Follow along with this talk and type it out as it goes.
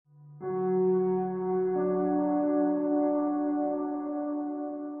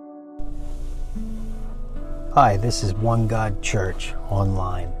Hi, this is One God Church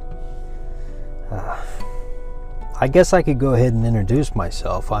Online. I guess I could go ahead and introduce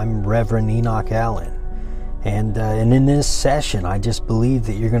myself. I'm Reverend Enoch Allen. And in this session, I just believe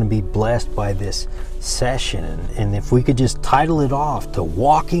that you're going to be blessed by this session. And if we could just title it off to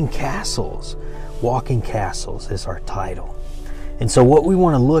Walking Castles. Walking Castles is our title. And so what we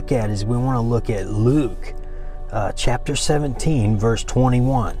want to look at is we want to look at Luke chapter 17, verse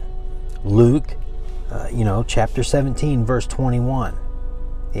 21. Luke chapter 17, verse 21.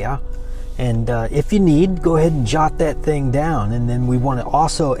 Yeah. And if you need, go ahead and jot that thing down. And then we want to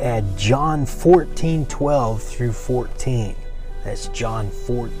also add John 14:12 through 14. That's John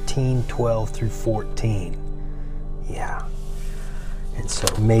 14:12 through 14. Yeah. And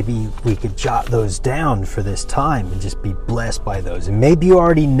so maybe we could jot those down for this time and just be blessed by those. And maybe you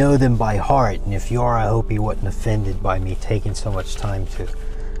already know them by heart. And if you are, I hope you wasn't offended by me taking so much time to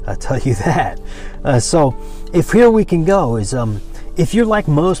tell you that. So if here we can go is, if you're like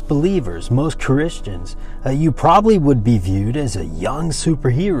most believers, most Christians, you probably would be viewed as a young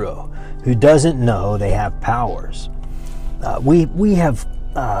superhero who doesn't know they have powers. We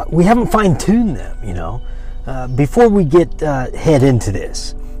haven't fine-tuned them, before we head into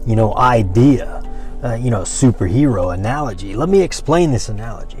this, idea, superhero analogy. Let me explain this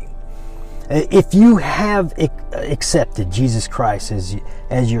analogy. If you have accepted Jesus Christ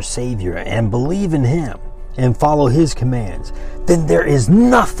as your Savior and believe in Him and follow His commands, then there is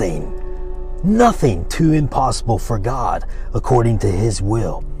nothing too impossible for God according to His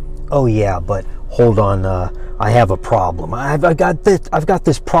will. Oh yeah, but hold on, I have a problem. I've got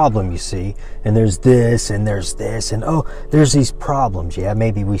this problem, you see, and there's this and there's this and there's these problems. Yeah,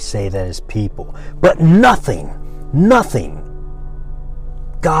 maybe we say that as people, but nothing.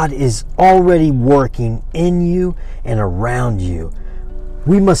 God is already working in you and around you.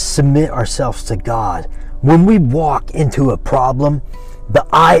 We must submit ourselves to God. When we walk into a problem, the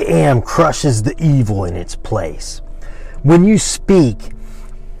I am crushes the evil in its place. When you speak,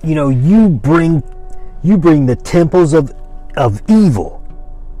 you bring the temples of evil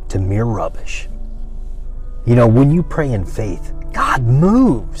to mere rubbish. When you pray in faith, God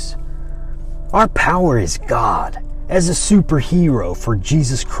moves. Our power is God. As a superhero for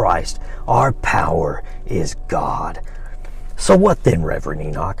Jesus Christ, our power is God. So what then, Reverend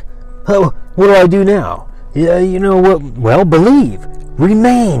Enoch? Oh, what do I do now? Yeah, you know what? Well, believe.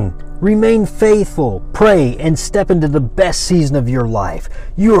 Remain faithful. Pray and step into the best season of your life.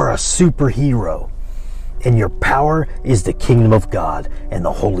 You are a superhero. And your power is the kingdom of God and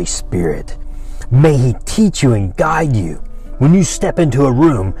the Holy Spirit. May He teach you and guide you. When you step into a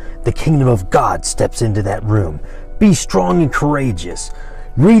room, the kingdom of God steps into that room. Be strong and courageous.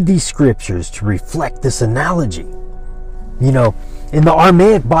 Read these scriptures to reflect this analogy. In the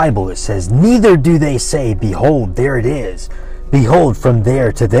Aramaic Bible it says, neither do they say, behold, there it is. Behold, from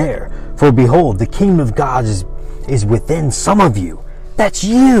there to there. For behold, the kingdom of God is within some of you. That's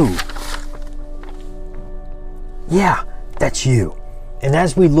you. Yeah, that's you. And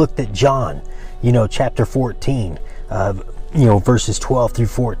as we looked at John, chapter 14, verses 12 through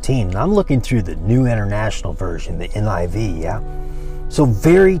 14. And I'm looking through the New International Version, the NIV, yeah? So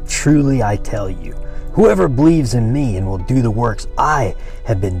very truly I tell you, whoever believes in me and will do the works I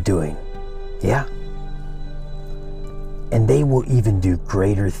have been doing, yeah? And they will even do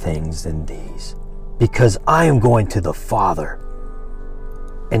greater things than these, because I am going to the Father,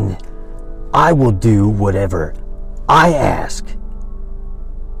 and I will do whatever I ask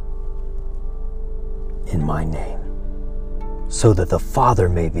in my name, so that the Father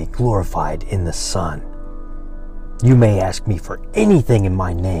may be glorified in the Son. You may ask me for anything in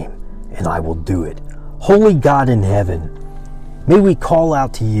my name, and I will do it. Holy God in heaven, may we call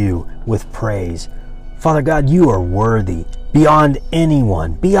out to you with praise. Father God, you are worthy, beyond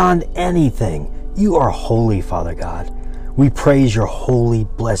anyone, beyond anything. You are holy, Father God. We praise your holy,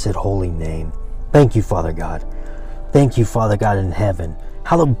 blessed, holy name. Thank you, Father God. Thank you, Father God in heaven.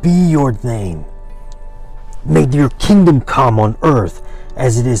 Hallowed be your name. May your kingdom come on earth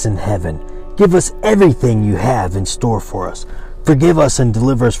as it is in heaven. Give us everything you have in store for us. Forgive us and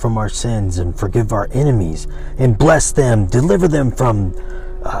deliver us from our sins, and forgive our enemies, and bless them. Deliver them from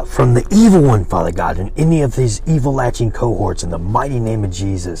the evil one, Father God, and any of his evil latching cohorts in the mighty name of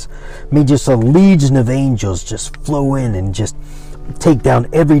Jesus. May just a legion of angels just flow in and just take down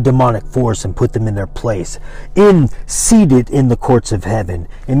every demonic force and put them in their place, seated in the courts of heaven.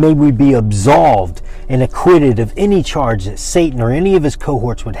 And may we be absolved and acquitted of any charge that Satan or any of his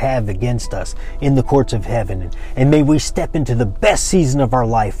cohorts would have against us in the courts of heaven. And may we step into the best season of our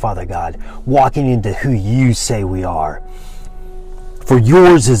life, Father God, walking into who you say we are. For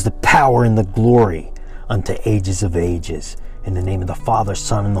yours is the power and the glory unto ages of ages. In the name of the Father,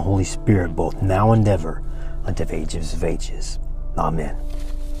 Son, and the Holy Spirit, both now and ever, unto ages of ages. Amen.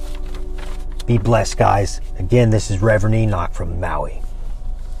 Be blessed, guys. Again, this is Reverend Enoch from Maui.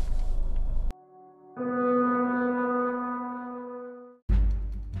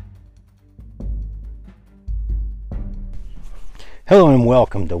 Hello and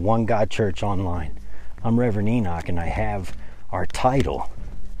welcome to One God Church Online. I'm Reverend Enoch, and I have our title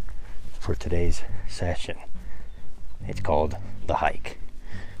for today's session. It's called The Hike,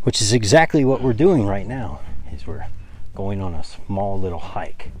 which is exactly what we're doing right now. Is we're going on a small little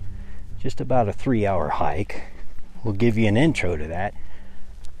hike, just about a 3-hour hike. We'll give you an intro to that,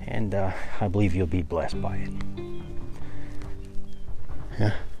 and I believe you'll be blessed by it.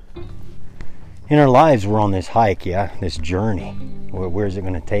 Yeah. In our lives, we're on this hike, this journey. Where is it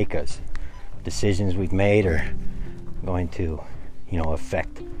going to take us? Decisions we've made are going to,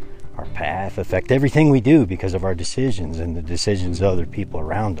 affect our path, affect everything we do because of our decisions and the decisions of other people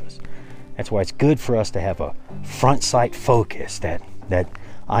around us. That's why it's good for us to have a front sight focus, that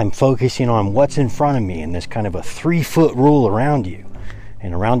I'm focusing on what's in front of me, and this kind of a 3-foot rule around you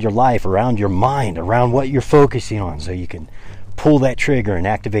and around your life, around your mind, around what you're focusing on, so you can pull that trigger and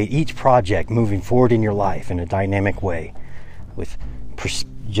activate each project moving forward in your life in a dynamic way with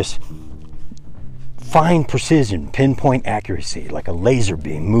just fine precision, pinpoint accuracy, like a laser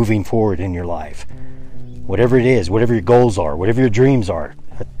beam moving forward in your life. Whatever it is, whatever your goals are, whatever your dreams are,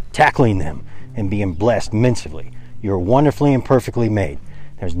 tackling them and being blessed immensely. You're wonderfully and perfectly made.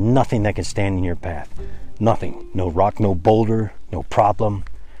 There's nothing that can stand in your path. Nothing. No rock, no boulder, no problem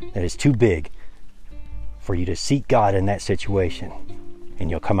that is too big for you to seek God in that situation, and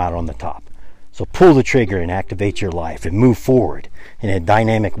you'll come out on the top. So pull the trigger and activate your life and move forward in a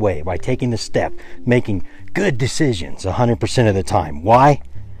dynamic way by taking the step, making good decisions 100% of the time. Why?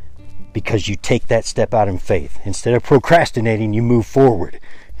 Because you take that step out in faith. Instead of procrastinating, you move forward,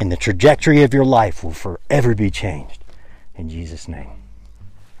 and the trajectory of your life will forever be changed. In Jesus' name.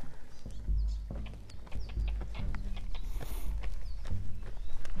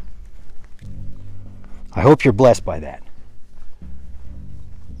 I hope you're blessed by that.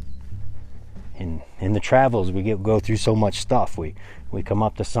 In the travels, we go through so much stuff. We come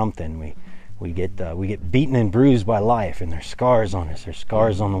up to something. We get beaten and bruised by life, and there's scars on us. There's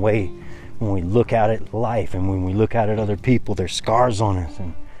scars on the way when we look out at life, and when we look out at other people, there's scars on us.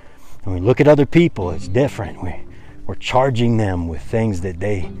 And when we look at other people, it's different. We're charging them with things that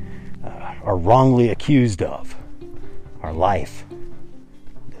they are wrongly accused of. Our life.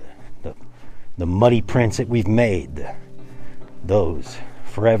 The muddy prints that we've made, those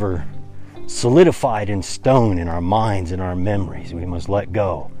forever solidified in stone in our minds and our memories, we must let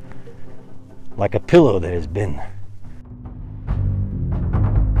go. Like a pillow that has been